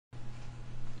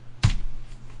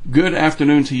Good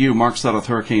afternoon to you. Mark Stott with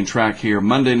HurricaneTrack here.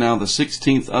 Monday now, the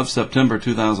 16th of September,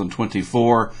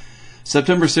 2024.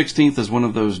 September 16th is one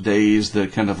of those days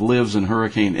that kind of lives in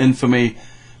hurricane infamy.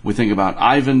 We think about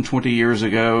Ivan 20 years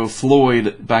ago,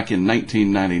 Floyd back in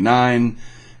 1999,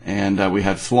 and we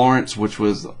had Florence, which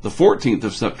was the 14th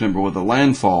of September with a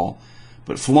landfall.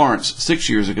 But Florence, 6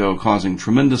 years ago, causing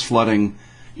tremendous flooding,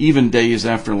 even days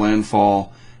after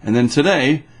landfall. And then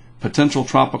today, potential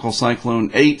tropical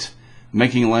cyclone 8,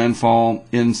 making landfall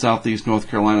in southeast North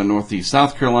Carolina, northeast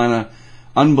South Carolina.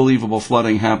 Unbelievable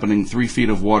flooding happening, 3 feet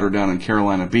of water down in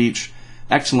Carolina Beach.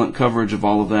 Excellent coverage of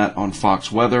all of that on Fox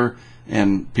Weather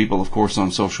and people, of course, on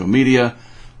social media.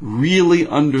 Really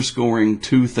underscoring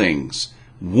two things.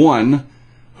 One,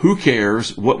 who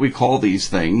cares what we call these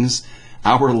things?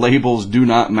 Our labels do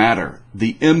not matter.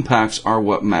 The impacts are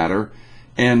what matter.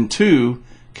 And two,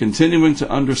 continuing to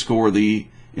underscore the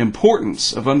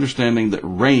importance of understanding that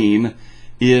rain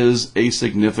is a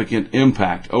significant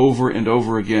impact. Over and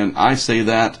over again, I say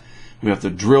that. We have to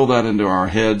drill that into our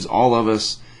heads, all of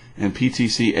us. And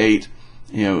PTC 8,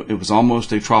 it was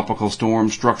almost a tropical storm,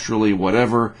 structurally,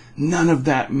 whatever. None of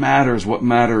that matters. What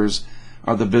matters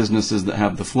are the businesses that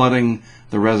have the flooding,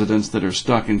 the residents that are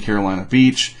stuck in Carolina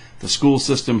Beach, the school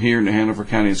system here in the Hanover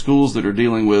County Schools that are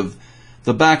dealing with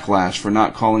the backlash for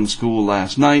not calling school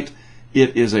last night.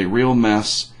 It is a real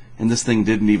mess, and this thing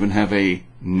didn't even have a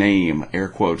name, air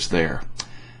quotes there.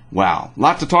 Wow.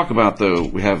 Lot to talk about, though.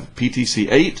 We have PTC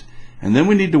 8, and then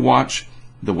we need to watch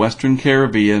the Western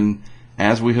Caribbean,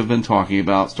 as we have been talking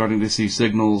about, starting to see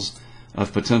signals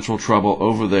of potential trouble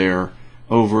over there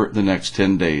over the next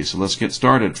 10 days. So let's get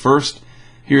started. First,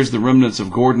 here's the remnants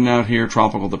of Gordon out here,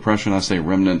 tropical depression. I say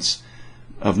remnants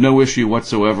of no issue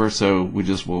whatsoever, so we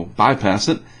just will bypass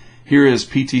it. Here is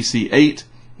PTC 8.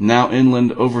 Now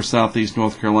inland over southeast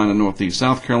North Carolina, northeast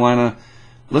South Carolina.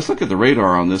 Let's look at the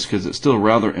radar on this because it's still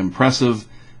rather impressive.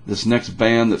 This next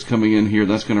band that's coming in here,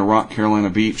 that's going to rock Carolina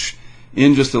Beach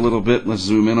in just a little bit. Let's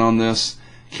zoom in on this.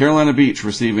 Carolina Beach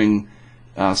receiving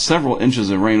several inches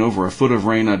of rain, over a foot of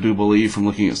rain, I do believe, from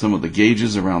looking at some of the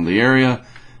gauges around the area.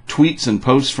 Tweets and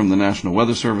posts from the National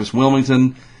Weather Service, Wilmington.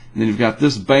 And then you've got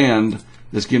this band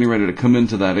that's getting ready to come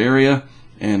into that area.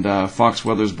 And Fox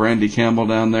Weather's Brandy Campbell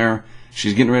down there.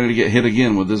 She's getting ready to get hit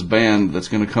again with this band that's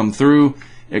going to come through.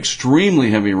 Extremely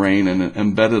heavy rain and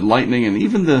embedded lightning, and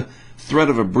even the threat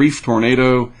of a brief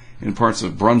tornado in parts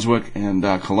of Brunswick and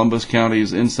Columbus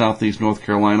counties in southeast North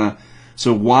Carolina.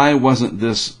 So why wasn't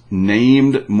this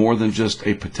named more than just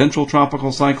a potential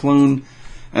tropical cyclone?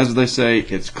 As they say,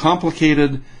 it's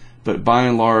complicated, but by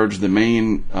and large, the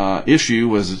main issue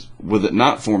was with it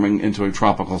not forming into a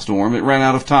tropical storm. It ran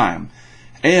out of time.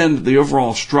 And the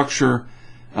overall structure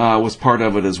was part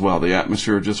of it as well. The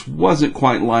atmosphere just wasn't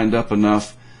quite lined up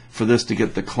enough for this to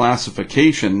get the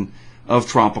classification of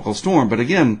tropical storm. But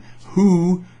again,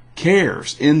 who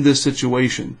cares in this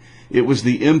situation? It was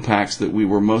the impacts that we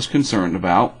were most concerned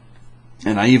about.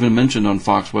 And I even mentioned on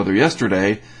Fox Weather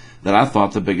yesterday that I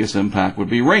thought the biggest impact would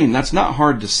be rain. That's not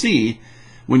hard to see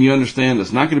when you understand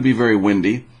it's not going to be very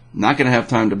windy, not going to have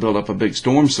time to build up a big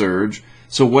storm surge.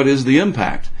 So what is the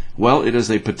impact? Well, it is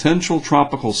a potential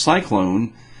tropical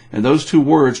cyclone, and those two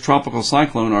words, tropical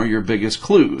cyclone, are your biggest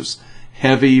clues.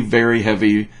 Heavy, very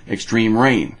heavy, extreme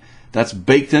rain. That's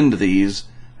baked into these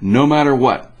no matter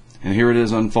what. And here it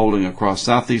is unfolding across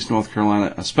southeast North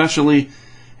Carolina especially,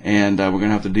 and we're going to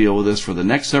have to deal with this for the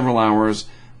next several hours,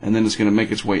 and then it's going to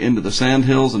make its way into the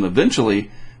Sandhills and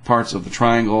eventually parts of the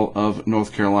Triangle of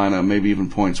North Carolina, maybe even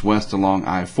points west along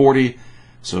I-40.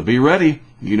 So be ready.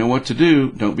 You know what to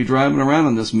do. Don't be driving around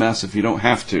in this mess if you don't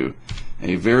have to.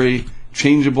 A very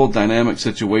changeable, dynamic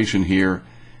situation here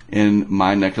in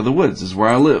my neck of the woods. This is where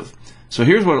I live. So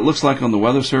here's what it looks like on the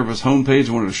Weather Service homepage.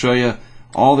 I wanted to show you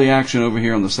all the action over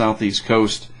here on the southeast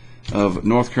coast of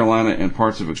North Carolina and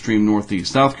parts of extreme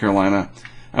northeast South Carolina.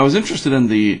 I was interested in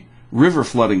the river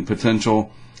flooding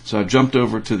potential, so I jumped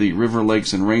over to the river,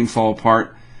 lakes, and rainfall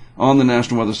part on the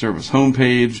National Weather Service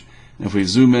homepage. If we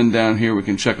zoom in down here, we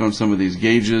can check on some of these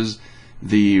gauges.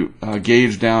 The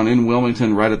gauge down in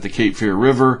Wilmington, right at the Cape Fear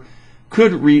River,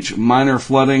 could reach minor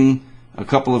flooding, a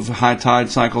couple of high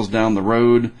tide cycles down the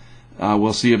road.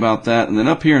 We'll see about that. And then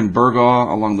up here in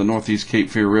Burgaw, along the northeast Cape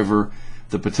Fear River,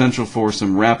 the potential for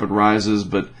some rapid rises,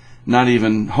 but not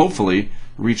even, hopefully,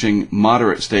 reaching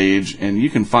moderate stage. And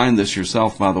you can find this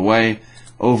yourself, by the way,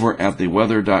 over at the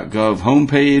weather.gov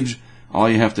homepage. All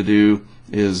you have to do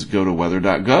is go to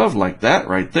weather.gov, like that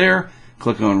right there.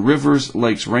 Click on Rivers,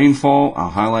 Lakes, Rainfall.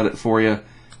 I'll highlight it for you.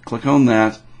 Click on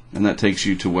that, and that takes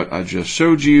you to what I just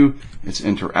showed you. It's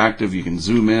interactive. You can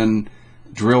zoom in,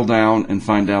 drill down, and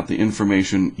find out the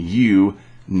information you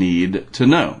need to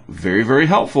know. Very, very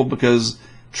helpful, because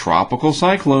tropical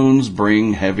cyclones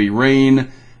bring heavy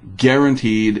rain,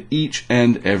 guaranteed each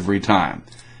and every time.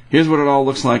 Here's what it all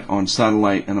looks like on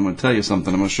satellite, and I'm going to tell you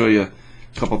something. I'm going to show you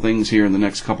a couple things here in the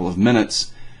next couple of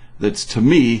minutes that's, to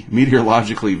me,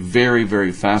 meteorologically very,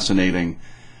 very fascinating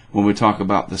when we talk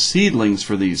about the seedlings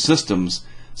for these systems.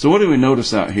 So what do we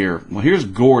notice out here? Well, here's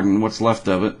Gordon, what's left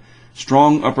of it.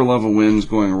 Strong upper-level winds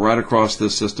going right across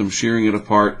this system, shearing it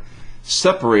apart,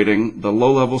 separating the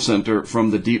low-level center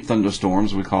from the deep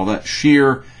thunderstorms. We call that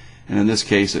shear, and in this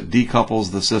case it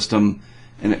decouples the system,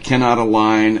 and it cannot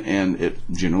align, and it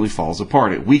generally falls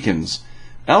apart. It weakens.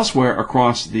 Elsewhere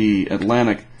across the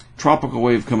Atlantic, tropical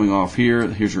wave coming off here.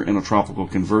 Here's your intertropical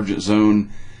convergent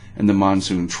zone and the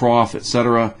monsoon trough,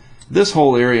 etc. This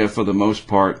whole area, for the most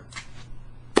part,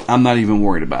 I'm not even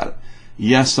worried about it.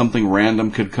 Yes, something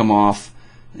random could come off.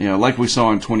 You know, like we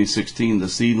saw in 2016, the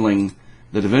seedling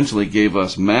that eventually gave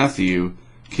us Matthew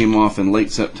came off in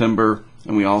late September,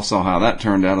 and we all saw how that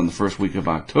turned out in the first week of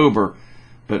October.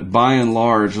 But by and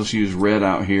large, let's use red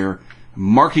out here,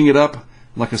 marking it up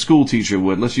like a school teacher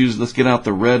would. Let's get out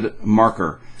the red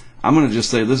marker. I'm going to just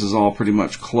say this is all pretty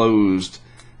much closed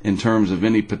in terms of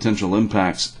any potential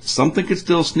impacts. Something could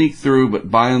still sneak through, but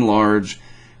by and large,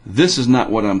 this is not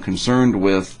what I'm concerned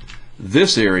with.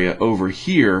 This area over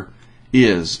here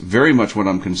is very much what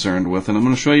I'm concerned with, and I'm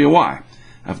going to show you why.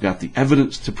 I've got the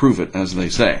evidence to prove it, as they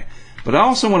say. But I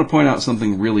also want to point out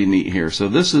something really neat here. So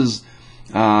this is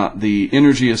the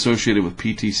energy associated with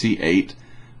PTC8.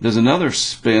 There's another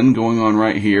spin going on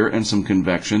right here and some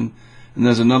convection. And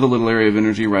there's another little area of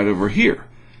energy right over here.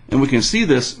 And we can see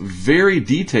this very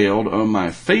detailed on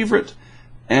my favorite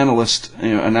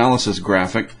analysis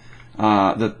graphic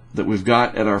that we've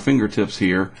got at our fingertips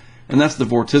here. And that's the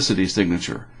vorticity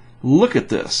signature. Look at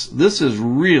this. This is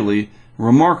really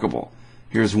remarkable.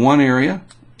 Here's one area,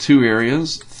 two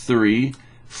areas, 3,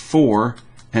 4,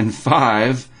 and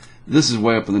 5. This is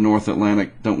way up in the North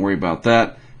Atlantic. Don't worry about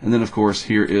that. And then, of course,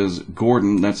 here is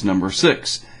Gordon. That's number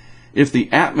 6. If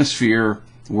the atmosphere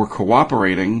were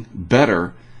cooperating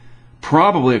better,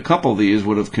 probably a couple of these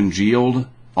would have congealed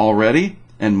already,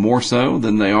 and more so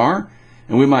than they are.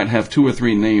 And we might have 2 or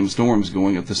 3 named storms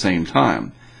going at the same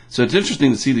time. So it's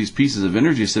interesting to see these pieces of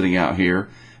energy sitting out here,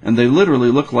 and they literally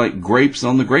look like grapes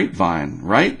on the grapevine,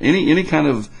 right? Any kind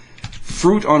of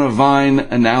fruit on a vine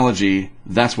analogy,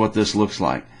 that's what this looks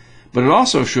like. But it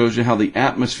also shows you how the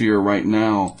atmosphere right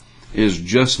now is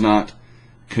just not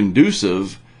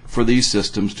conducive for these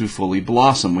systems to fully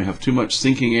blossom. We have too much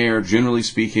sinking air, generally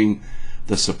speaking,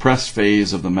 the suppressed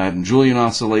phase of the Madden-Julian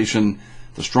oscillation,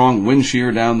 the strong wind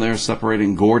shear down there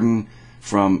separating Gordon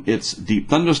from its deep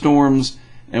thunderstorms,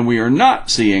 and we are not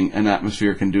seeing an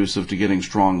atmosphere conducive to getting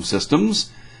strong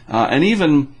systems. And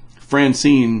even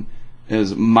Francine,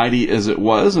 as mighty as it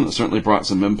was, and it certainly brought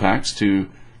some impacts to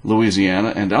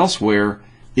Louisiana and elsewhere,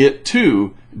 it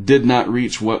too did not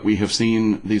reach what we have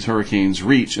seen these hurricanes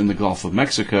reach in the Gulf of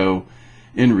Mexico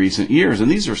in recent years.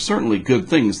 And these are certainly good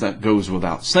things, that goes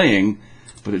without saying,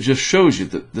 but it just shows you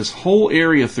that this whole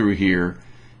area through here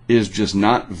is just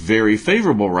not very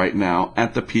favorable right now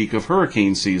at the peak of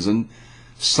hurricane season,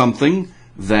 something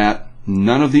that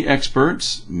none of the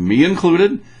experts, me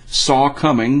included, saw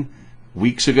coming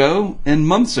weeks ago and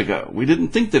months ago. We didn't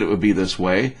think that it would be this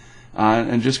way.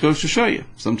 And just goes to show you,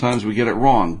 sometimes we get it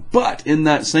wrong. But in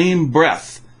that same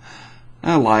breath,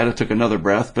 I lied, I took another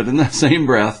breath, but in that same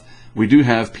breath, we do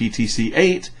have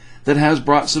PTC8 that has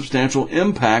brought substantial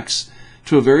impacts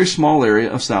to a very small area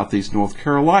of southeast North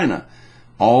Carolina.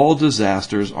 All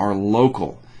disasters are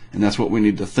local, and that's what we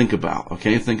need to think about,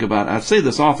 okay? Think about, I say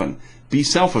this often, be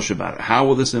selfish about it. How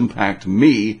will this impact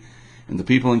me? And the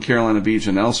people in Carolina Beach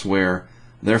and elsewhere,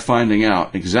 they're finding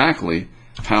out exactly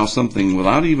how something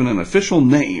without even an official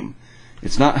name,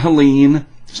 it's not Helene,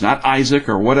 it's not Isaac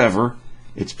or whatever,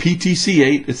 it's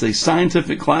PTC8, it's a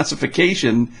scientific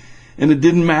classification, and it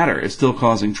didn't matter. It's still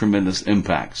causing tremendous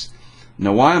impacts.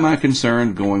 Now, why am I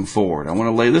concerned going forward? I want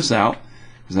to lay this out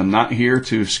because I'm not here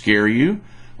to scare you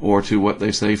or to, what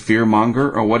they say,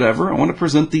 fearmonger or whatever. I want to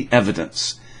present the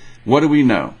evidence. What do we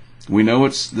know? We know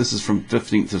this is from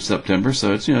 15th of September,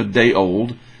 so it's a day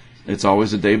old. It's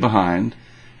always a day behind.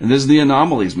 And this is the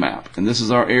anomalies map. And this is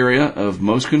our area of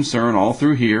most concern all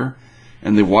through here.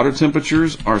 And the water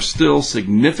temperatures are still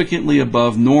significantly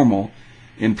above normal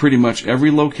in pretty much every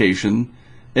location,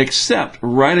 except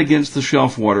right against the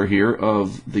shelf water here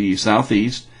of the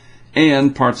southeast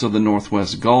and parts of the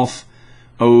northwest Gulf,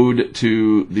 owed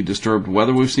to the disturbed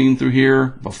weather we've seen through here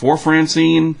before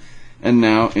Francine and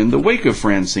now in the wake of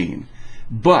Francine.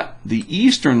 But the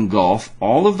eastern Gulf,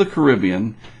 all of the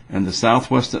Caribbean, and the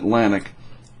southwest Atlantic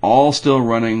all still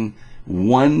running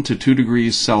 1 to 2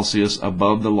 degrees Celsius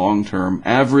above the long-term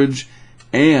average,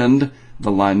 and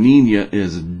the La Nina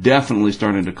is definitely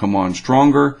starting to come on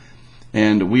stronger,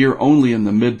 and we are only in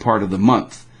the mid part of the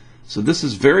month. So this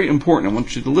is very important. I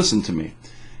want you to listen to me.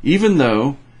 Even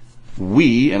though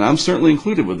we, and I'm certainly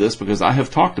included with this because I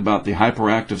have talked about the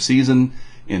hyperactive season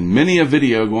in many a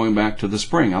video going back to the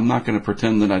spring. I'm not going to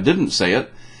pretend that I didn't say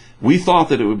it. We thought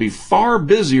that it would be far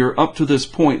busier up to this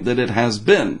point than it has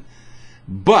been.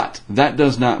 But that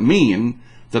does not mean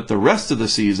that the rest of the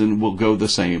season will go the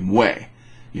same way.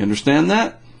 You understand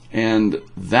that? And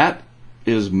that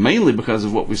is mainly because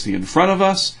of what we see in front of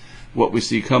us, what we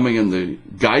see coming in the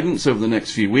guidance over the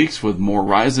next few weeks with more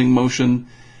rising motion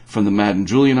from the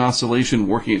Madden-Julian oscillation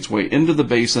working its way into the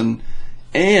basin,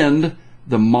 and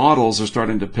the models are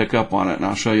starting to pick up on it, and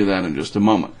I'll show you that in just a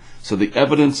moment. So the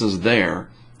evidence is there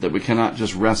that we cannot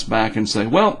just rest back and say,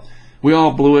 well, we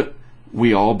all blew it.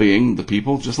 We all being the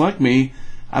people just like me.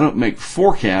 I don't make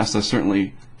forecasts. I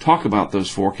certainly talk about those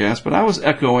forecasts, but I was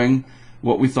echoing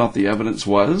what we thought the evidence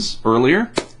was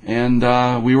earlier, and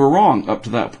we were wrong up to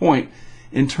that point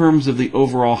in terms of the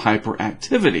overall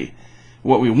hyperactivity.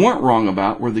 What we weren't wrong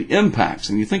about were the impacts,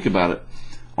 and you think about it,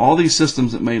 all these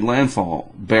systems that made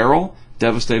landfall, Beryl,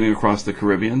 devastating across the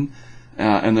Caribbean,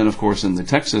 and then of course in the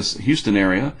Texas, Houston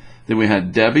area, then we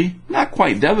had Debbie, not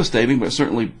quite devastating, but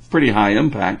certainly pretty high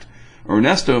impact,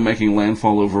 Ernesto making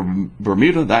landfall over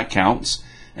Bermuda, that counts,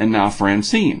 and now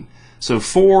Francine. So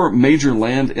 4 major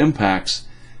land impacts,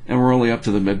 and we're only up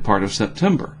to the mid part of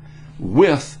September,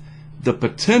 with the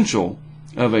potential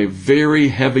of a very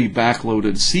heavy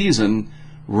backloaded season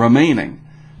remaining,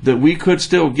 that we could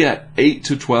still get 8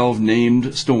 to 12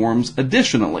 named storms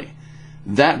additionally.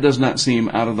 That does not seem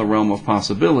out of the realm of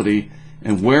possibility.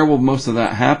 And where will most of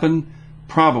that happen?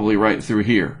 Probably right through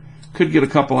here. Could get a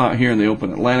couple out here in the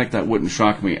open Atlantic. That wouldn't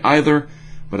shock me either.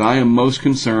 But I am most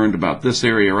concerned about this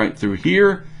area right through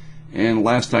here. And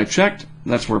last I checked,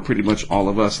 that's where pretty much all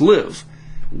of us live,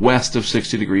 west of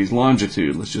 60 degrees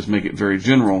longitude. Let's just make it very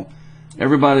general.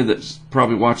 Everybody that's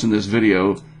probably watching this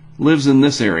video lives in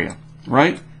this area,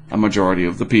 right? A majority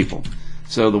of the people.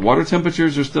 So the water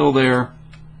temperatures are still there.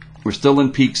 We're still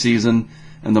in peak season,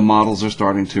 and the models are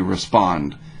starting to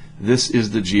respond. This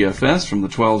is the GFS from the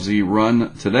 12Z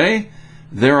run today.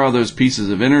 There are those pieces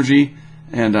of energy,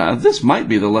 and this might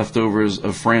be the leftovers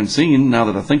of Francine, now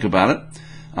that I think about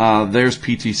it. There's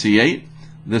PTC8.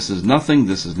 This is nothing,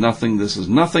 this is nothing, this is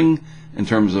nothing in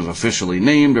terms of officially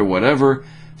named or whatever,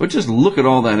 but just look at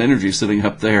all that energy sitting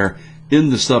up there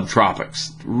in the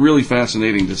subtropics. Really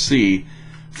fascinating to see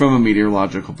from a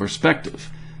meteorological perspective.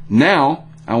 Now,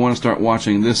 I want to start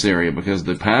watching this area because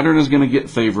the pattern is going to get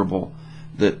favorable,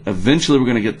 that eventually we're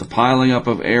going to get the piling up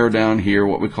of air down here,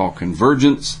 what we call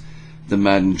convergence. The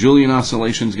Madden-Julian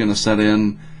oscillation is going to set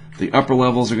in. The upper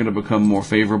levels are going to become more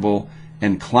favorable.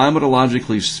 And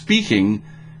climatologically speaking,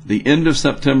 the end of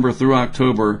September through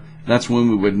October, that's when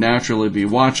we would naturally be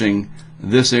watching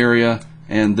this area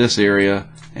and this area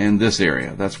and this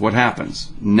area. That's what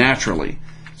happens naturally.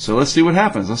 So let's see what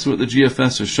happens. Let's see what the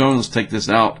GFS has shown. Let's take this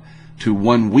out to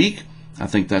 1 week. I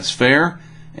think that's fair,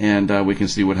 and we can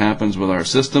see what happens with our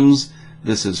systems.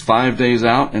 This is 5 days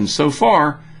out, and so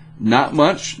far, not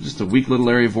much, just a weak little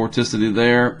area of vorticity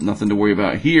there, nothing to worry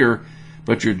about here,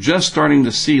 but you're just starting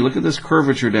to see, look at this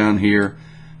curvature down here.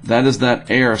 That is that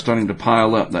air starting to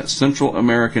pile up, that Central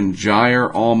American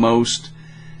gyre almost.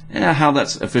 How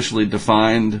that's officially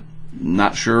defined,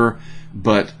 not sure,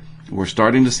 but we're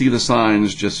starting to see the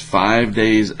signs just 5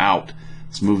 days out.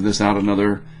 Let's move this out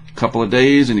another couple of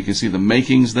days, and you can see the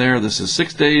makings there. This is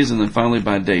 6 days, and then finally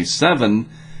by day 7,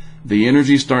 the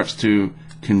energy starts to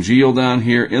congeal down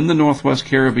here in the Northwest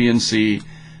Caribbean Sea,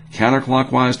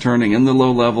 counterclockwise turning in the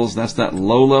low levels. That's that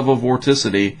low-level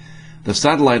vorticity. The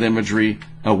satellite imagery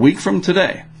a week from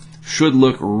today should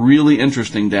look really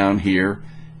interesting down here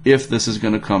if this is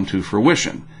going to come to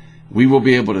fruition. We will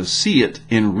be able to see it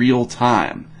in real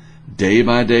time, day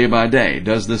by day by day.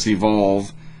 Does this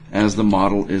evolve as the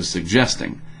model is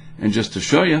suggesting? And just to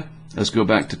show you, let's go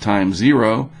back to time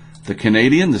 0. The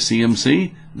Canadian, the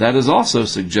CMC, that is also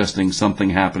suggesting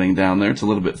something happening down there. It's a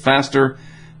little bit faster.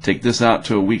 Take this out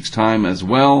to a week's time as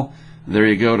well. There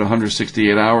you go to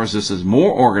 168 hours. This is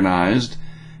more organized,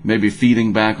 maybe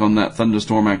feeding back on that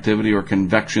thunderstorm activity or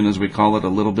convection as we call it a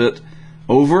little bit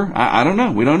over. I don't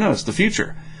know. We don't know. It's the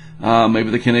future. Maybe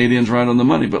the Canadian's right on the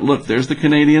money. But look, there's the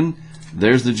Canadian.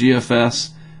 There's the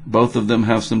GFS. Both of them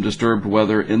have some disturbed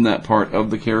weather in that part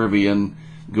of the Caribbean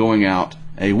going out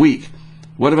a week.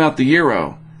 What about the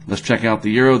Euro? Let's check out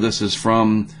the Euro. This is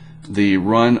from the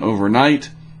run overnight,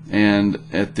 and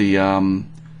at the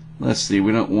Let's see,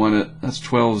 we don't want it. That's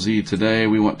 12Z today.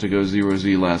 We want to go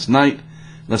 0Z last night.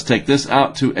 Let's take this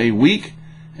out to a week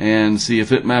and see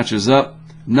if it matches up.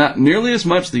 Not nearly as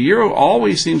much. The euro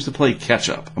always seems to play catch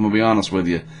up, I'm going to be honest with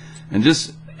you. And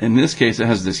just in this case, it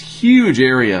has this huge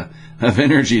area of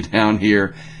energy down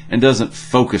here and doesn't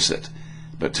focus it.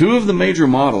 But two of the major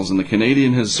models, and the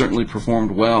Canadian has certainly performed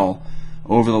well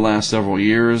over the last several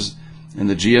years, and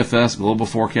the GFS Global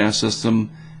Forecast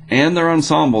System and their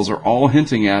ensembles are all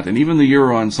hinting at, and even the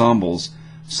euro ensembles,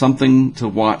 something to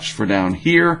watch for down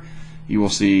here. You will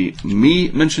see me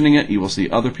mentioning it. You will see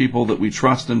other people that we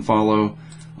trust and follow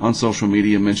on social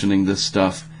media mentioning this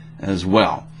stuff as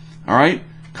well. All right,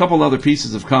 a couple other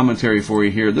pieces of commentary for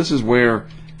you here. This is where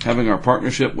having our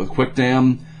partnership with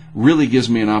QuickDam really gives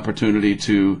me an opportunity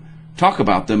to talk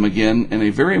about them again, and a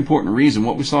very important reason.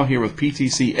 What we saw here with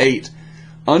PTC 8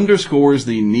 underscores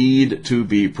the need to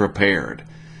be prepared.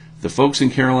 The folks in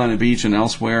Carolina Beach and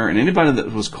elsewhere, and anybody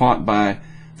that was caught by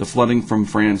the flooding from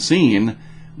Francine,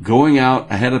 going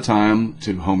out ahead of time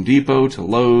to Home Depot, to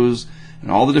Lowe's,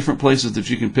 and all the different places that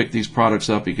you can pick these products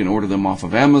up. You can order them off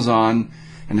of Amazon,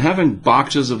 and having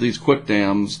boxes of these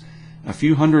QuickDams a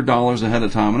few $100s ahead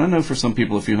of time. And I know for some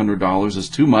people a few $100s is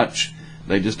too much.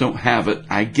 They just don't have it.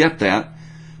 I get that.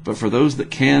 But for those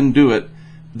that can do it,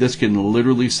 this can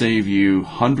literally save you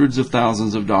hundreds of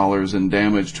thousands of dollars in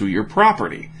damage to your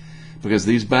property, because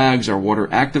these bags are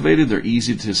water activated. They're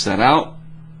easy to set out.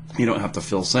 You don't have to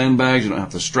fill sandbags. You don't have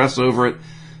to stress over it.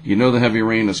 You know the heavy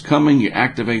rain is coming. You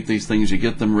activate these things. You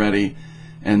get them ready.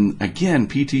 And again,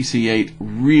 PTC8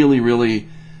 really,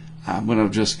 I'm going to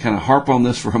just kind of harp on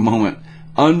this for a moment,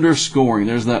 underscoring,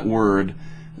 there's that word,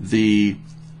 the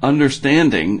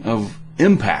understanding of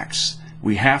impacts.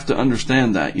 We have to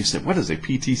understand that. You say, what is a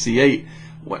PTC8?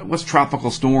 What's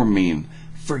tropical storm mean?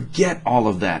 Forget all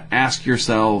of that. Ask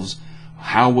yourselves,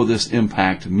 how will this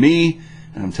impact me?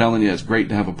 And I'm telling you, it's great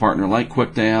to have a partner like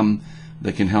QuickDam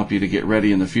that can help you to get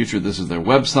ready in the future. This is their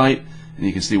website, and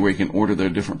you can see where you can order their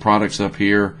different products up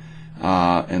here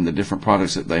and the different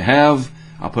products that they have.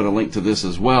 I'll put a link to this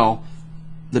as well.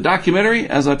 The documentary,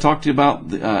 as I talked to you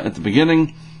about at the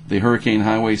beginning, the Hurricane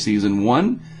Highway Season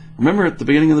 1. Remember at the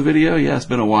beginning of the video? Yeah, it's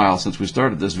been a while since we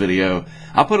started this video.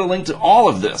 I'll put a link to all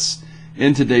of this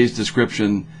in today's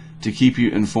description to keep you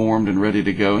informed and ready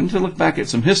to go, and to look back at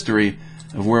some history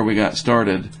of where we got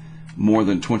started more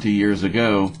than 20 years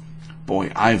ago.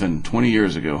 Boy, Ivan, 20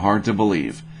 years ago. Hard to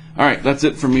believe. All right, that's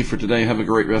it from me for today. Have a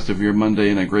great rest of your Monday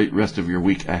and a great rest of your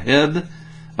week ahead.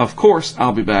 Of course,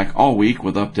 I'll be back all week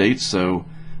with updates, so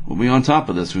we'll be on top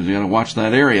of this. We've got to watch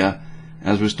that area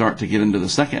as we start to get into the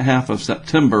second half of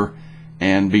September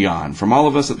and beyond. From all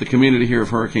of us at the community here of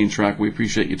Hurricane Track, we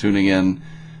appreciate you tuning in.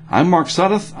 I'm Mark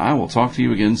Sudduth. I will talk to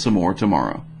you again some more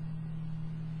tomorrow.